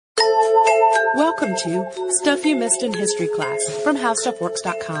Welcome to Stuff You Missed in History Class from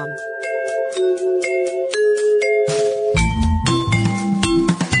HowStuffWorks.com.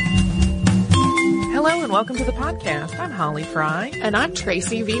 Hello and welcome to the podcast. I'm Holly Fry. And I'm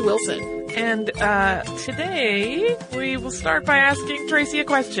Tracy V. Wilson. And today we will start by asking Tracy a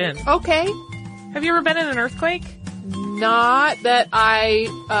question. Okay. Have you ever been in an earthquake? Not that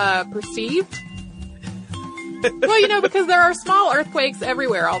I perceived. Well, because there are small earthquakes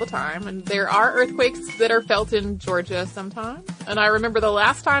everywhere all the time, and there are earthquakes that are felt in Georgia sometimes. And I remember the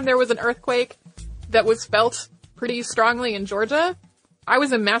last time there was an earthquake that was felt pretty strongly in Georgia, I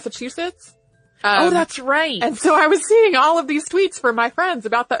was in Massachusetts. Oh, that's right. And so I was seeing all of these tweets from my friends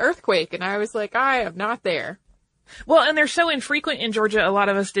about the earthquake, and I was like, I am not there. Well, and they're so infrequent in Georgia, a lot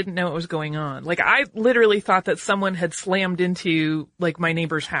of us didn't know what was going on. Like, I literally thought that someone had slammed into, like, my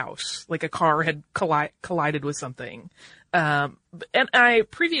neighbor's house. Like, a car had collided with something. And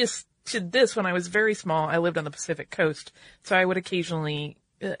previous to this, when I was very small, I lived on the Pacific Coast, so I would occasionally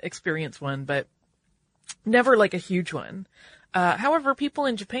experience one, but never, like, a huge one. However, people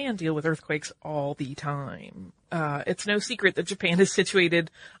in Japan deal with earthquakes all the time. It's no secret that Japan is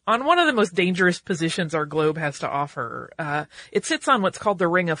situated on one of the most dangerous positions our globe has to offer. It sits on what's called the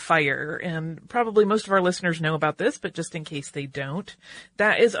Ring of Fire, and probably most of our listeners know about this, but just in case they don't,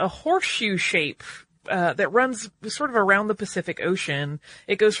 that is a horseshoe shape that runs sort of around the Pacific Ocean.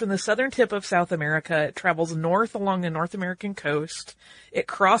 It goes from the southern tip of South America. It travels north along the North American coast. It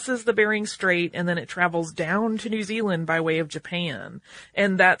crosses the Bering Strait, and then it travels down to New Zealand by way of Japan.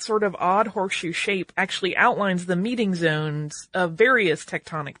 And that sort of odd horseshoe shape actually outlines the meeting zones of various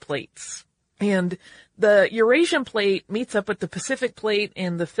tectonic plates. And the Eurasian plate meets up with the Pacific plate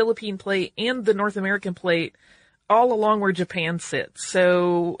and the Philippine plate and the North American plate all along where Japan sits.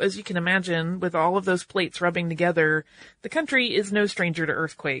 So, as you can imagine, with all of those plates rubbing together, the country is no stranger to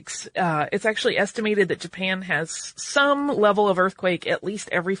earthquakes. It's actually estimated that Japan has some level of earthquake at least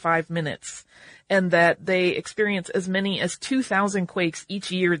every 5 minutes, and that they experience as many as 2,000 quakes each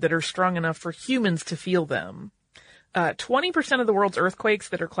year that are strong enough for humans to feel them. 20% of the world's earthquakes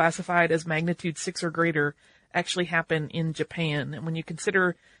that are classified as magnitude 6 or greater actually happen in Japan. And when you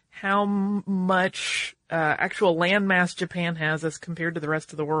consider how much actual landmass Japan has as compared to the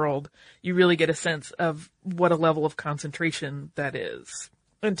rest of the world, you really get a sense of what a level of concentration that is.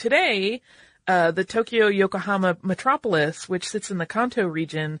 And today, the Tokyo-Yokohama metropolis, which sits in the Kanto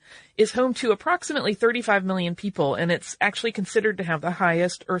region, is home to approximately 35 million people, and it's actually considered to have the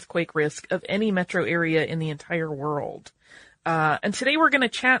highest earthquake risk of any metro area in the entire world. And today we're going to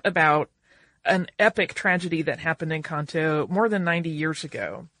chat about an epic tragedy that happened in Kanto more than 90 years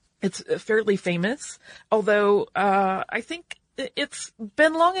ago. It's fairly famous, although I think it's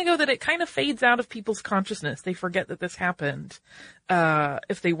been long ago that it kind of fades out of people's consciousness. They forget that this happened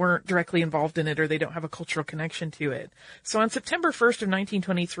if they weren't directly involved in it or they don't have a cultural connection to it. So on September 1st of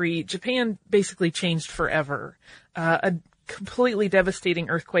 1923, Japan basically changed forever. A completely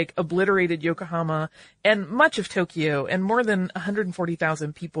devastating earthquake obliterated Yokohama and much of Tokyo, and more than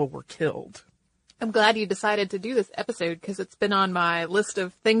 140,000 people were killed. I'm glad you decided to do this episode because it's been on my list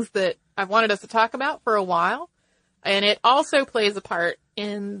of things that I've wanted us to talk about for a while. And it also plays a part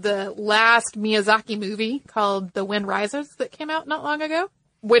in the last Miyazaki movie called The Wind Rises that came out not long ago,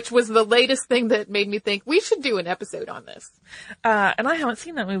 which was the latest thing that made me think we should do an episode on this. And I haven't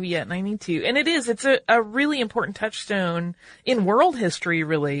seen that movie yet, and I need to. And it's a really important touchstone in world history,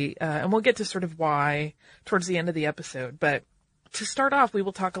 really. And we'll get to sort of why towards the end of the episode. But to start off, we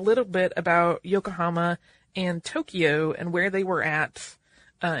will talk a little bit about Yokohama and Tokyo and where they were at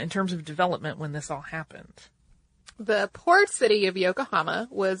in terms of development when this all happened. The port city of Yokohama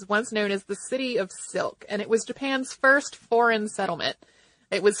was once known as the City of Silk, and it was Japan's first foreign settlement.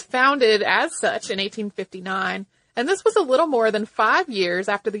 It was founded as such in 1859, and this was a little more than 5 years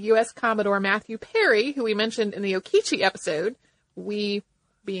after the U.S. Commodore Matthew Perry, who we mentioned in the Okichi episode, we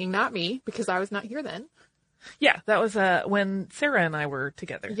being not me, because I was not here then. Yeah, that was when Sarah and I were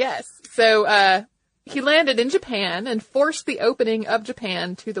together. Yes. So he landed in Japan and forced the opening of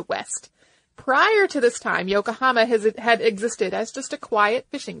Japan to the west. Prior to this time, Yokohama had existed as just a quiet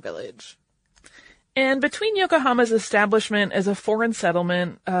fishing village. And between Yokohama's establishment as a foreign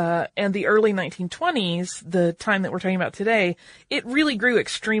settlement and the early 1920s, the time that we're talking about today, it really grew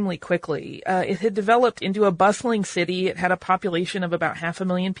extremely quickly. It had developed into a bustling city. It had a population of about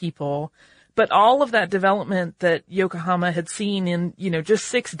 500,000 people. But all of that development that Yokohama had seen in, just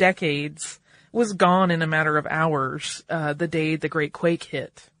 6 decades was gone in a matter of hours, the day the Great Quake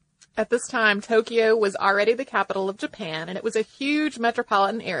hit. At this time, Tokyo was already the capital of Japan, and it was a huge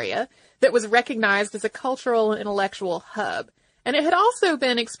metropolitan area that was recognized as a cultural and intellectual hub. And it had also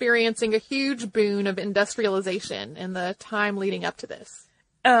been experiencing a huge boon of industrialization in the time leading up to this.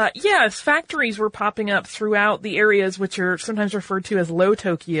 Yes, factories were popping up throughout the areas which are sometimes referred to as Low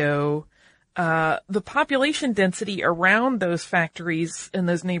Tokyo. The population density around those factories in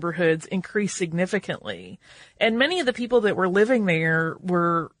those neighborhoods increased significantly. And many of the people that were living there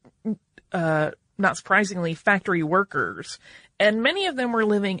were, not surprisingly, factory workers. And many of them were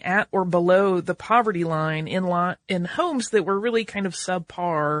living at or below the poverty line in homes that were really kind of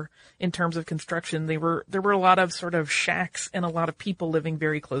subpar in terms of construction. There were a lot of sort of shacks and a lot of people living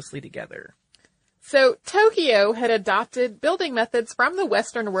very closely together. So Tokyo had adopted building methods from the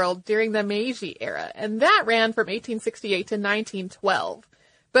Western world during the Meiji era, and that ran from 1868 to 1912.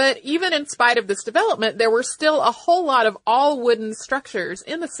 But even in spite of this development, there were still a whole lot of all wooden structures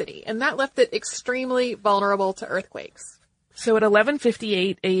in the city, and that left it extremely vulnerable to earthquakes. So at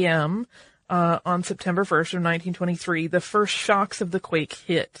 11:58 a.m. On September 1st of 1923, the first shocks of the quake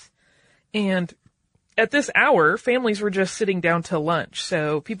hit. And at this hour, families were just sitting down to lunch.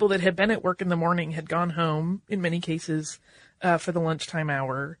 So people that had been at work in the morning had gone home, in many cases, for the lunchtime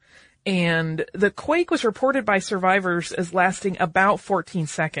hour. And the quake was reported by survivors as lasting about 14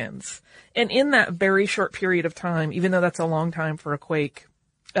 seconds. And in that very short period of time, even though that's a long time for a quake,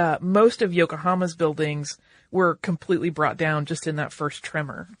 most of Yokohama's buildings were completely brought down just in that first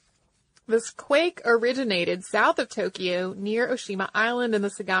tremor. This quake originated south of Tokyo near Oshima Island in the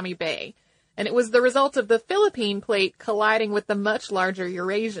Sagami Bay, and it was the result of the Philippine plate colliding with the much larger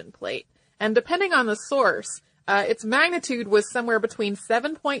Eurasian plate. And depending on the source, its magnitude was somewhere between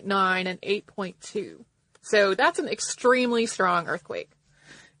 7.9 and 8.2. So that's an extremely strong earthquake.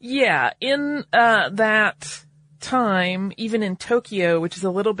 Yeah, in that time, even in Tokyo, which is a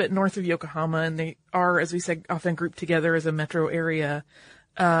little bit north of Yokohama, and they are, as we said, often grouped together as a metro area,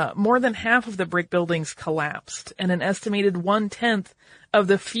 more than half of the brick buildings collapsed, and an estimated 1/10 of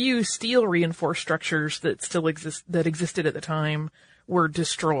the few steel reinforced structures that still existed at the time were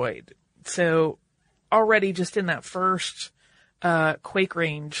destroyed. So already just in that first quake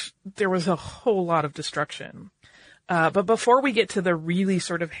range, there was a whole lot of destruction. But before we get to the really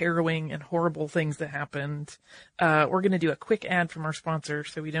sort of harrowing and horrible things that happened, we're going to do a quick ad from our sponsor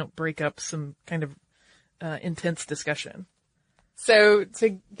so we don't break up some kind of intense discussion. So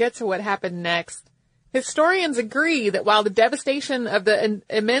to get to what happened next, historians agree that while the devastation of the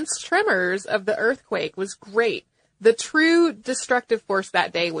immense tremors of the earthquake was great, the true destructive force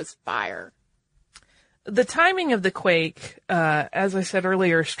that day was fire. The timing of the quake, as I said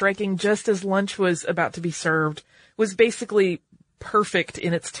earlier, striking just as lunch was about to be served, was basically perfect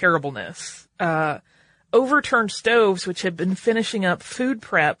in its terribleness. Overturned stoves, which had been finishing up food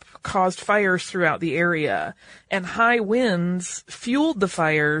prep, caused fires throughout the area, and high winds fueled the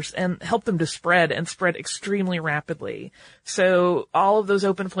fires and helped them to spread extremely rapidly. So all of those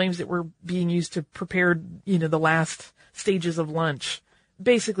open flames that were being used to prepare, the last stages of lunch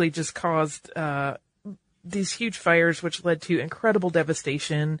basically just caused these huge fires, which led to incredible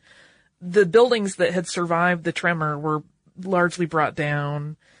devastation. The buildings that had survived the tremor were largely brought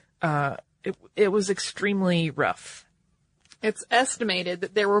down. It was extremely rough. It's estimated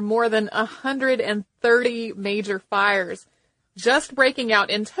that there were more than 130 major fires just breaking out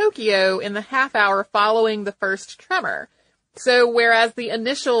in Tokyo in the half hour following the first tremor. So whereas the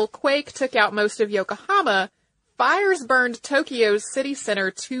initial quake took out most of Yokohama, fires burned Tokyo's city center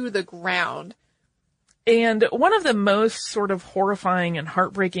to the ground. And one of the most sort of horrifying and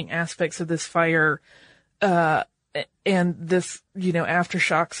heartbreaking aspects of this fire, and this,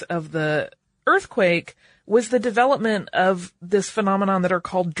 aftershocks of the earthquake, was the development of this phenomenon that are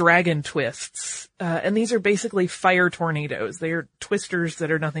called dragon twists. And these are basically fire tornadoes. They are twisters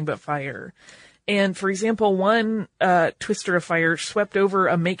that are nothing but fire. And for example, one twister of fire swept over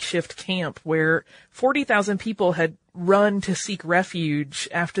a makeshift camp where 40,000 people had run to seek refuge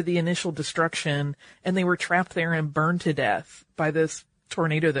after the initial destruction, and they were trapped there and burned to death by this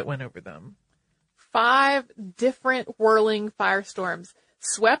tornado that went over them. 5 different whirling firestorms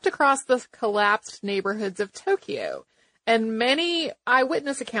swept across the collapsed neighborhoods of Tokyo, and many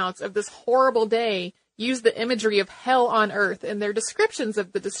eyewitness accounts of this horrible day use the imagery of hell on earth in their descriptions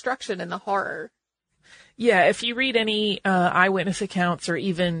of the destruction and the horror. Yeah, if you read any eyewitness accounts or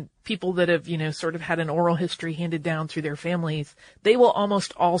even people that have, sort of had an oral history handed down through their families, they will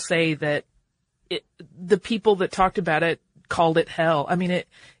almost all say that the people that talked about it called it hell. I mean,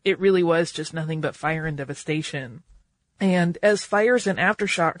 it really was just nothing but fire and devastation. And as fires and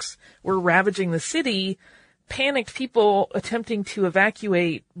aftershocks were ravaging the city, panicked people attempting to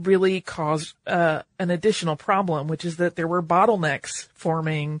evacuate really caused an additional problem, which is that there were bottlenecks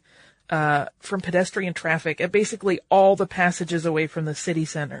forming from pedestrian traffic at basically all the passages away from the city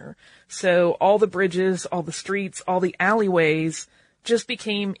center. So all the bridges, all the streets, all the alleyways just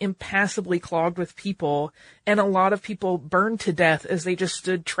became impassably clogged with people, and a lot of people burned to death as they just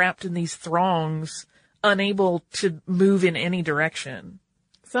stood trapped in these throngs, unable to move in any direction.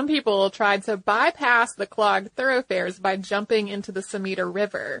 Some people tried to bypass the clogged thoroughfares by jumping into the Samita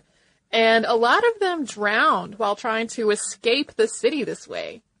River, and a lot of them drowned while trying to escape the city this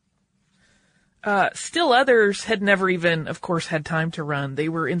way. Still others had never even, of course, had time to run. They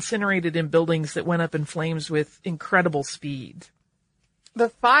were incinerated in buildings that went up in flames with incredible speed. The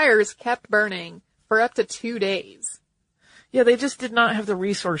fires kept burning for up to 2 days. Yeah, they just did not have the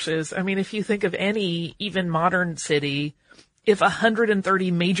resources. I mean, if you think of any even modern city, if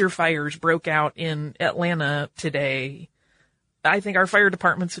 130 major fires broke out in Atlanta today, I think our fire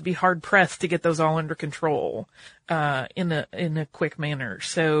departments would be hard pressed to get those all under control, in a quick manner.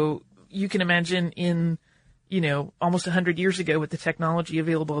 So you can imagine in, almost 100 years ago with the technology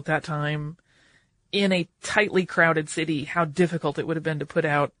available at that time, in a tightly crowded city, how difficult it would have been to put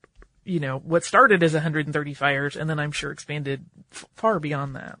out, what started as 130 fires and then I'm sure expanded far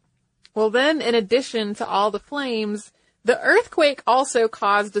beyond that. Well, then, in addition to all the flames, the earthquake also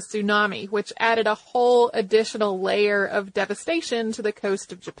caused a tsunami, which added a whole additional layer of devastation to the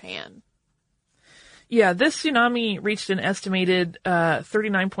coast of Japan. Yeah, this tsunami reached an estimated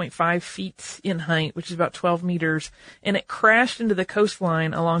 39.5 feet in height, which is about 12 meters, and it crashed into the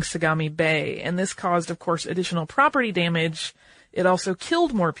coastline along Sagami Bay. And this caused, of course, additional property damage. It also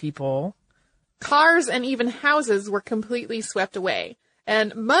killed more people. Cars and even houses were completely swept away,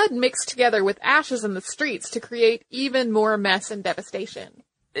 and mud mixed together with ashes in the streets to create even more mess and devastation.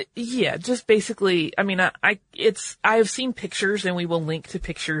 Yeah, just basically, I mean, I have seen pictures, and we will link to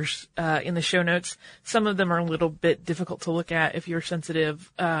pictures, in the show notes. Some of them are a little bit difficult to look at if you're sensitive.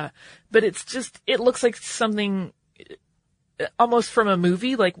 But it looks like something almost from a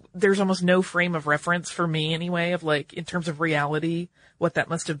movie. Like, there's almost no frame of reference for me anyway of like, in terms of reality, what that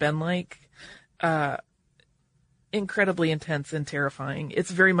must have been like. Incredibly intense and terrifying.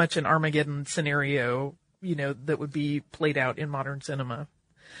 It's very much an Armageddon scenario, that would be played out in modern cinema.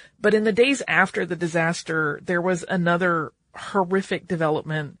 But in the days after the disaster, there was another horrific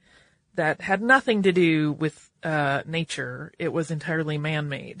development that had nothing to do with nature. It was entirely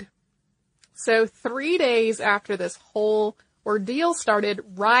man-made. So 3 days after this whole ordeal started,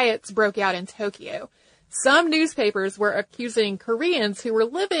 riots broke out in Tokyo. Some newspapers were accusing Koreans who were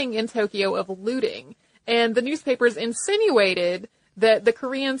living in Tokyo of looting, and the newspapers insinuated that the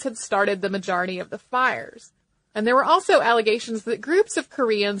Koreans had started the majority of the fires. And there were also allegations that groups of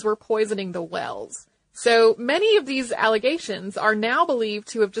Koreans were poisoning the wells. So many of these allegations are now believed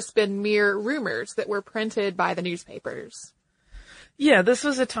to have just been mere rumors that were printed by the newspapers. Yeah, this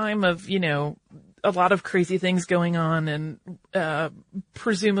was a time of, a lot of crazy things going on, and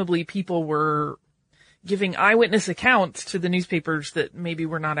presumably people were giving eyewitness accounts to the newspapers that maybe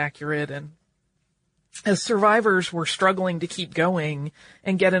were not accurate, and as survivors were struggling to keep going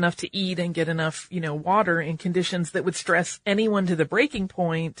and get enough to eat and get enough, water in conditions that would stress anyone to the breaking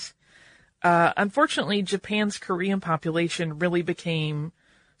point, unfortunately, Japan's Korean population really became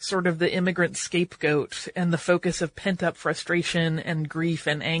sort of the immigrant scapegoat and the focus of pent-up frustration and grief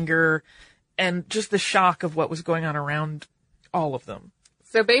and anger and just the shock of what was going on around all of them.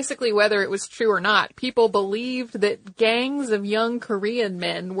 So basically, whether it was true or not, people believed that gangs of young Korean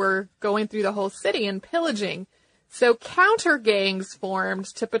men were going through the whole city and pillaging. So counter gangs formed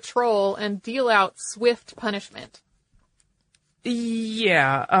to patrol and deal out swift punishment.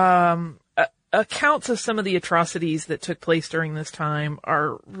 Yeah, accounts of some of the atrocities that took place during this time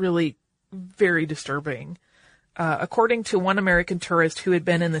are really very disturbing. According to one American tourist who had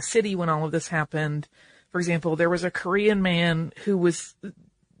been in the city when all of this happened, for example, there was a Korean man who was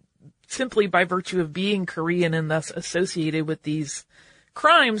simply by virtue of being Korean and thus associated with these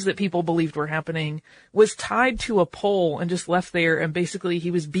crimes that people believed were happening, was tied to a pole and just left there, and basically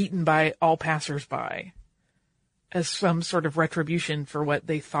he was beaten by all passersby as some sort of retribution for what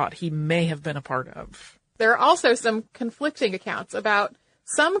they thought he may have been a part of. There are also some conflicting accounts about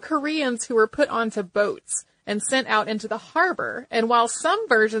some Koreans who were put onto boats and sent out into the harbor, and while some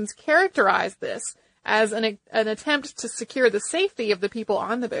versions characterize this as an attempt to secure the safety of the people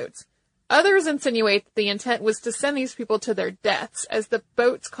on the boats, others insinuate that the intent was to send these people to their deaths as the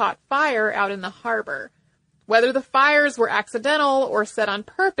boats caught fire out in the harbor. Whether the fires were accidental or set on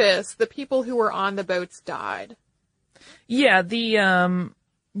purpose, the people who were on the boats died. Yeah,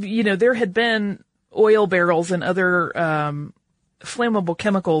 there had been oil barrels and other flammable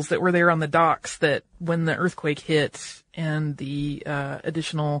chemicals that were there on the docks that when the earthquake hit and the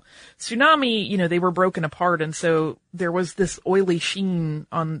additional tsunami, they were broken apart. And so there was this oily sheen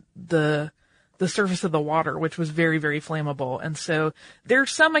on the surface of the water, which was very, very flammable. And so there are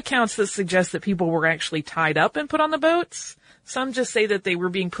some accounts that suggest that people were actually tied up and put on the boats. Some just say that they were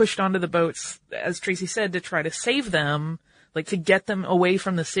being pushed onto the boats, as Tracy said, to try to save them, like to get them away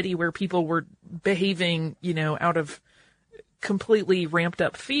from the city where people were behaving, out of completely ramped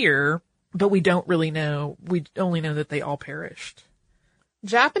up fear. But we don't really know. We only know that they all perished.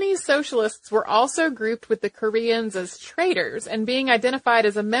 Japanese socialists were also grouped with the Koreans as traitors, and being identified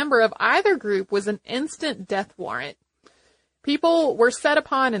as a member of either group was an instant death warrant. People were set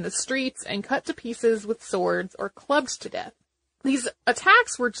upon in the streets and cut to pieces with swords or clubbed to death. These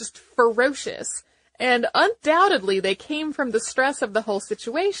attacks were just ferocious, and undoubtedly they came from the stress of the whole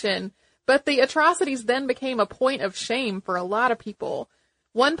situation, but the atrocities then became a point of shame for a lot of people.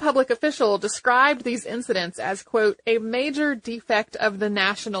 One public official described these incidents as, quote, a major defect of the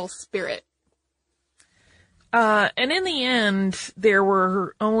national spirit. And in the end, there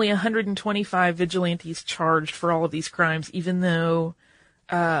were only 125 vigilantes charged for all of these crimes, even though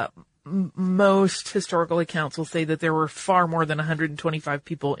most historical accounts will say that there were far more than 125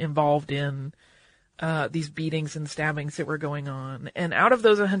 people involved in these beatings and stabbings that were going on. And out of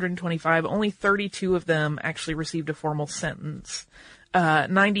those 125, only 32 of them actually received a formal sentence.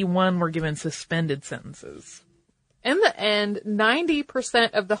 91 were given suspended sentences. In the end,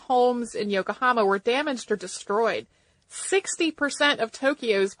 90% of the homes in Yokohama were damaged or destroyed. 60% of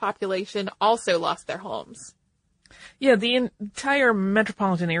Tokyo's population also lost their homes. Yeah, the entire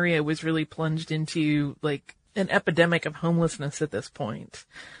metropolitan area was really plunged into, like, an epidemic of homelessness at this point.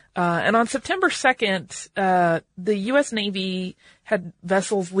 And on September 2nd, the U.S. Navy had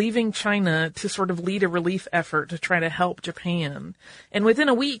vessels leaving China to sort of lead a relief effort to try to help Japan. And within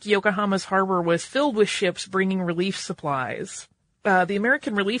a week, Yokohama's harbor was filled with ships bringing relief supplies. The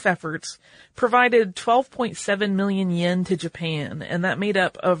American relief efforts provided 12.7 million yen to Japan, and that made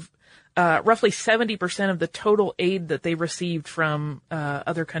up of roughly 70% of the total aid that they received from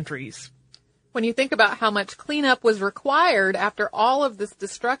other countries. When you think about how much cleanup was required after all of this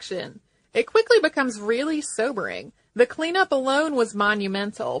destruction, it quickly becomes really sobering. The cleanup alone was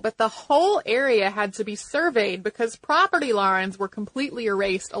monumental, but the whole area had to be surveyed because property lines were completely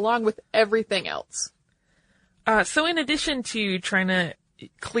erased along with everything else. So in addition to trying to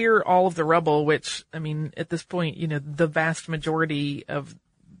clear all of the rubble, which, I mean, at this point, the vast majority of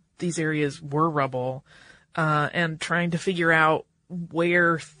these areas were rubble, and trying to figure out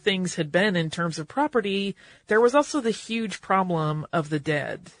where things had been in terms of property, there was also the huge problem of the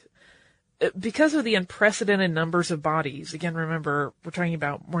dead. Because of the unprecedented numbers of bodies, again, remember, we're talking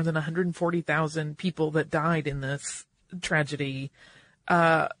about more than 140,000 people that died in this tragedy,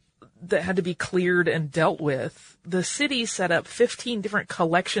 that had to be cleared and dealt with. The city set up 15 different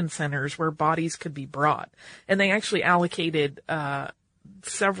collection centers where bodies could be brought. And they actually allocated,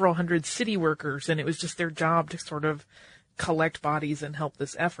 several hundred city workers, and it was just their job to sort of collect bodies and help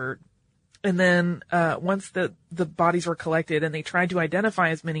this effort. And then once the bodies were collected and they tried to identify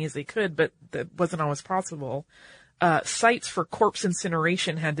as many as they could, but that wasn't always possible, sites for corpse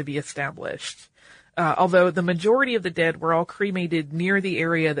incineration had to be established. Although the majority of the dead were all cremated near the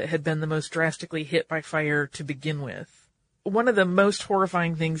area that had been the most drastically hit by fire to begin with. One of the most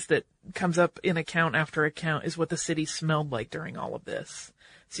horrifying things that comes up in account after account is what the city smelled like during all of this.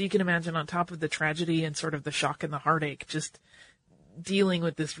 So you can imagine, on top of the tragedy and sort of the shock and the heartache, just dealing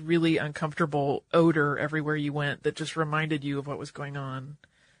with this really uncomfortable odor everywhere you went that just reminded you of what was going on.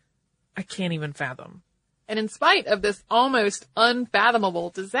 I can't even fathom. And in spite of this almost unfathomable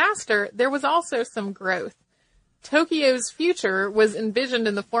disaster, there was also some growth. Tokyo's future was envisioned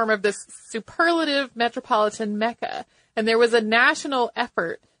in the form of this superlative metropolitan mecca, and there was a national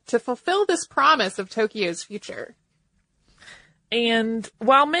effort to fulfill this promise of Tokyo's future. And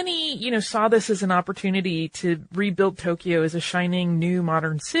while many, saw this as an opportunity to rebuild Tokyo as a shining new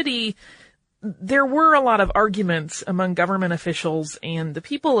modern city, there were a lot of arguments among government officials and the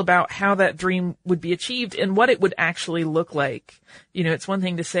people about how that dream would be achieved and what it would actually look like. It's one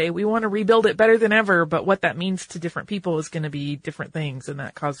thing to say, we want to rebuild it better than ever, but what that means to different people is going to be different things, and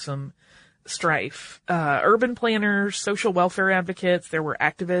that caused some strife. Urban planners, social welfare advocates, there were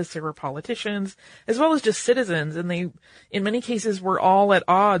activists, there were politicians, as well as just citizens, and they, in many cases, were all at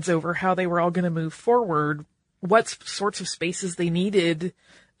odds over how they were all going to move forward, what sorts of spaces they needed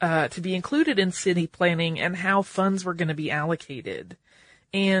to be included in city planning, and how funds were going to be allocated.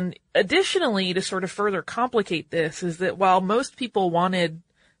 And additionally, to sort of further complicate this, is that while most people wanted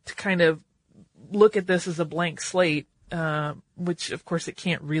to kind of look at this as a blank slate, which of course it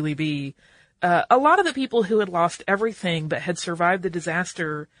can't really be. A lot of the people who had lost everything but had survived the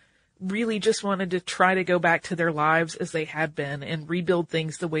disaster really just wanted to try to go back to their lives as they had been and rebuild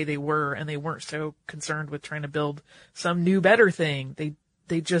things the way they were, and they weren't so concerned with trying to build some new, better thing.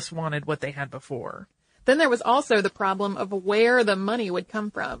 They just wanted what they had before. Then there was also the problem of where the money would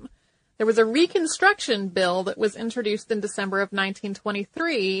come from. There was a reconstruction bill that was introduced in December of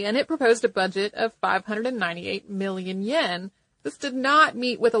 1923, and it proposed a budget of 598 million yen. This did not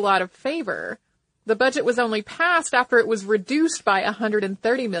meet with a lot of favor. The budget was only passed after it was reduced by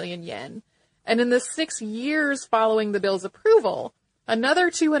 130 million yen. And in the 6 years following the bill's approval,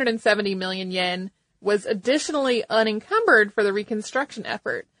 another 270 million yen was additionally unencumbered for the reconstruction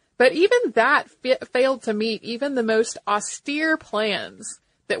effort. But even that failed to meet even the most austere plans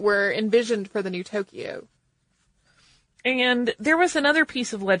that were envisioned for the new Tokyo. And there was another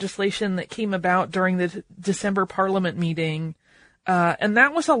piece of legislation that came about during the December Parliament meeting, and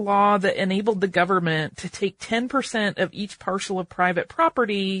that was a law that enabled the government to take 10% of each parcel of private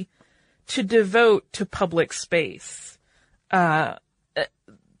property to devote to public space.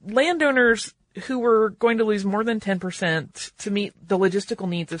 Landowners who were going to lose more than 10% to meet the logistical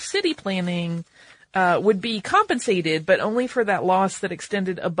needs of city planning would be compensated, but only for that loss that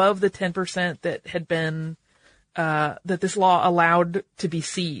extended above the 10% that had been, that this law allowed to be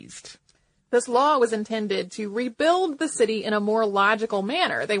seized. This law was intended to rebuild the city in a more logical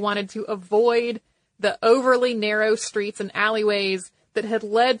manner. They wanted to avoid the overly narrow streets and alleyways that had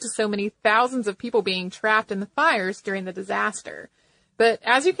led to so many thousands of people being trapped in the fires during the disaster. But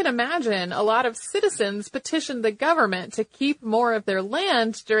as you can imagine, a lot of citizens petitioned the government to keep more of their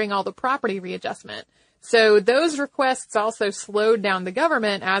land during all the property readjustment. So those requests also slowed down the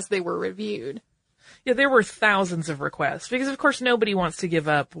government as they were reviewed. Yeah, there were thousands of requests because, of course, nobody wants to give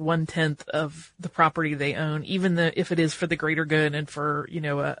up 1/10 of the property they own, even if it is for the greater good and for,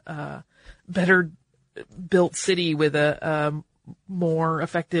 a better built city with a more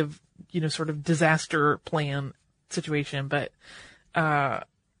effective, sort of disaster plan situation. But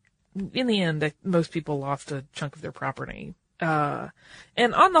in the end, most people lost a chunk of their property.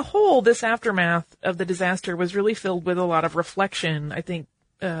 And on the whole, this aftermath of the disaster was really filled with a lot of reflection, I think,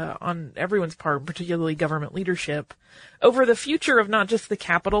 on everyone's part, particularly government leadership, over the future of not just the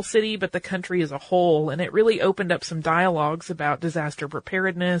capital city, but the country as a whole. And it really opened up some dialogues about disaster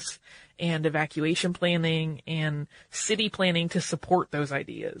preparedness and evacuation planning and city planning to support those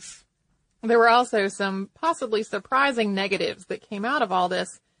ideas. There were also some possibly surprising negatives that came out of all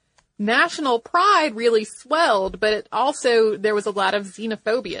this. National pride really swelled, but there was a lot of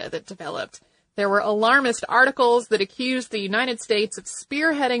xenophobia that developed. There were alarmist articles that accused the United States of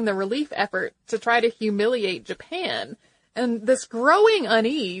spearheading the relief effort to try to humiliate Japan. And this growing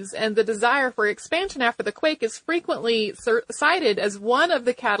unease and the desire for expansion after the quake is frequently cited as one of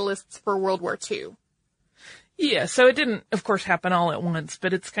the catalysts for World War II. Yeah, so it didn't, of course, happen all at once,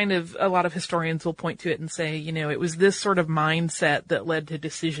 but it's kind of, a lot of historians will point to it and say, it was this sort of mindset that led to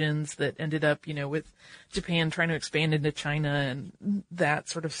decisions that ended up, with Japan trying to expand into China and that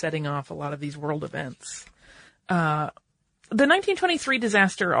sort of setting off a lot of these world events. The 1923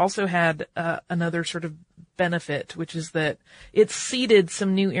 disaster also had another sort of benefit, which is that it seeded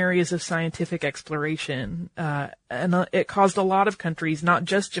some new areas of scientific exploration, and it caused a lot of countries, not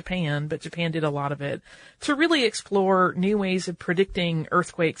just Japan, but Japan did a lot of it, to really explore new ways of predicting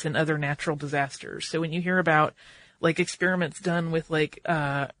earthquakes and other natural disasters. So when you hear about experiments done with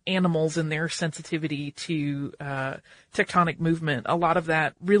animals and their sensitivity to tectonic movement, a lot of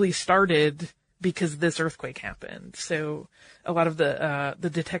that really started because this earthquake happened. So a lot of the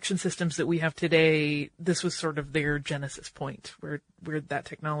detection systems that we have today, this was sort of their genesis point where that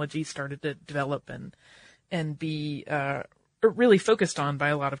technology started to develop and be really focused on by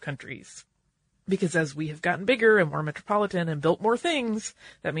a lot of countries. Because as we have gotten bigger and more metropolitan and built more things,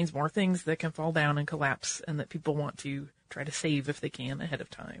 that means more things that can fall down and collapse and that people want to try to save if they can ahead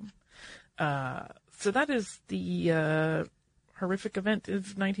of time. So that is the horrific event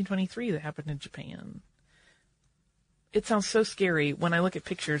of 1923 that happened in Japan. It sounds so scary when I look at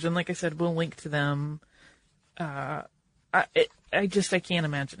pictures, and like I said, we'll link to them. I can't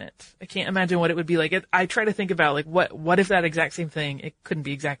imagine it. I can't imagine what it would be like. I try to think about what if that exact same thing, it couldn't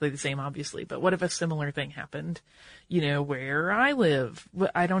be exactly the same, obviously, but what if a similar thing happened, where I live?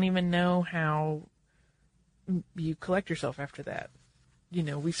 I don't even know how you collect yourself after that.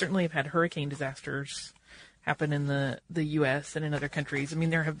 We certainly have had hurricane disasters happen in the U.S. and in other countries. I mean,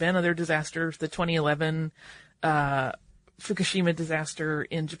 there have been other disasters. The 2011 Fukushima disaster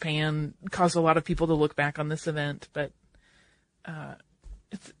in Japan caused a lot of people to look back on this event, but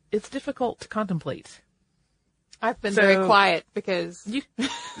it's difficult to contemplate. I've been very quiet because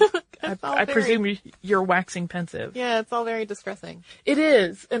I presume you're waxing pensive. Yeah, it's all very distressing. It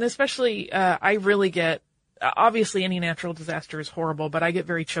is. And especially, I really get, obviously any natural disaster is horrible, but I get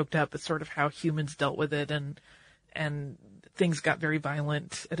very choked up at sort of how humans dealt with it, and things got very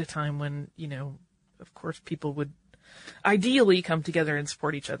violent at a time when, of course people would ideally come together and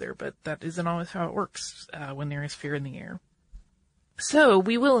support each other, but that isn't always how it works, when there is fear in the air. So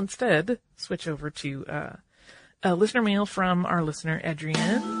we will instead switch over to, a listener mail from our listener,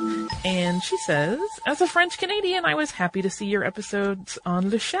 Adrienne. And she says, as a French Canadian, I was happy to see your episodes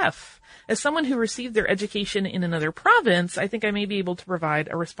on Le Chef. As someone who received their education in another province, I think I may be able to provide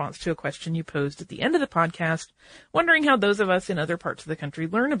a response to a question you posed at the end of the podcast, wondering how those of us in other parts of the country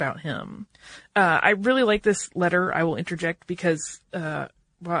learn about him. I really like this letter. I will interject because, while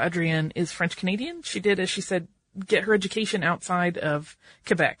Adrienne is French Canadian, she did, as she said, get her education outside of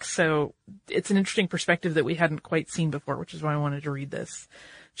Quebec. So it's an interesting perspective that we hadn't quite seen before, which is why I wanted to read this.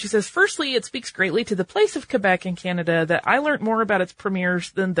 She says, firstly, it speaks greatly to the place of Quebec in Canada that I learned more about its premiers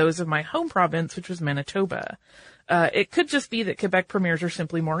than those of my home province, which was Manitoba. It could just be that Quebec premiers are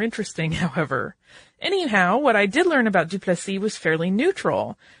simply more interesting, however. Anyhow, what I did learn about Duplessis was fairly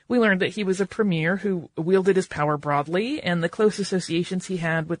neutral. We learned that he was a premier who wielded his power broadly and the close associations he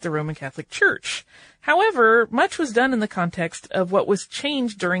had with the Roman Catholic Church. However, much was done in the context of what was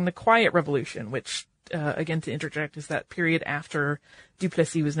changed during the Quiet Revolution, which, again to interject, is that period after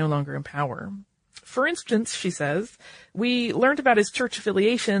Duplessis was no longer in power. For instance, she says, we learned about his church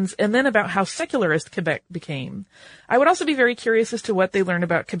affiliations and then about how secularist Quebec became. I would also be very curious as to what they learned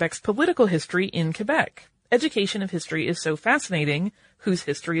about Quebec's political history in Quebec. Education of history is so fascinating. Whose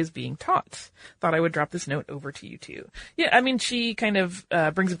history is being taught? Thought I would drop this note over to you too. Yeah, I mean, she kind of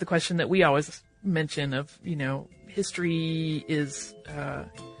brings up the question that we always mention of, history is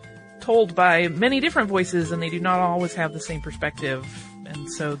told by many different voices and they do not always have the same perspective. And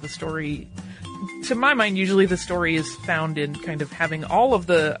so the story, to my mind, usually the story is found in kind of having all of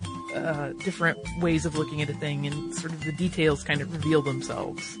the different ways of looking at a thing, and sort of the details kind of reveal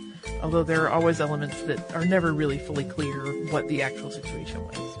themselves. Although there are always elements that are never really fully clear what the actual situation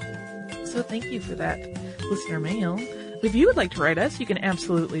was. So thank you for that listener mail. If you would like to write us, you can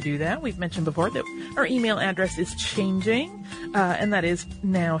absolutely do that. We've mentioned before that our email address is changing, and that is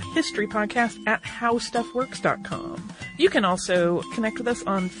now historypodcast@howstuffworks.com. You can also connect with us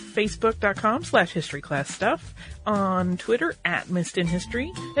on facebook.com/historyclassstuff, on Twitter @missedinhistory,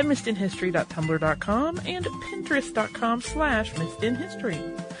 at missedinhistory.tumblr.com, and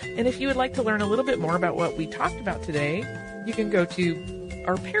pinterest.com/missedinhistory. And if you would like to learn a little bit more about what we talked about today, you can go to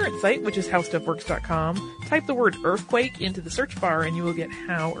our parent site, which is howstuffworks.com, type the word earthquake into the search bar and you will get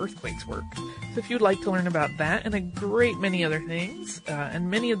how earthquakes work. So if you'd like to learn about that and a great many other things, and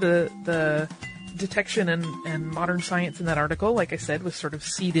many of the detection and modern science in that article, like I said, was sort of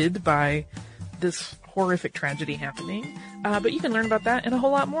seeded by this horrific tragedy happening. But you can learn about that and a whole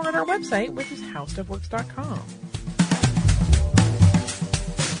lot more on our website, which is howstuffworks.com.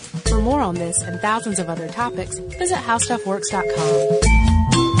 For more on this and thousands of other topics, visit howstuffworks.com.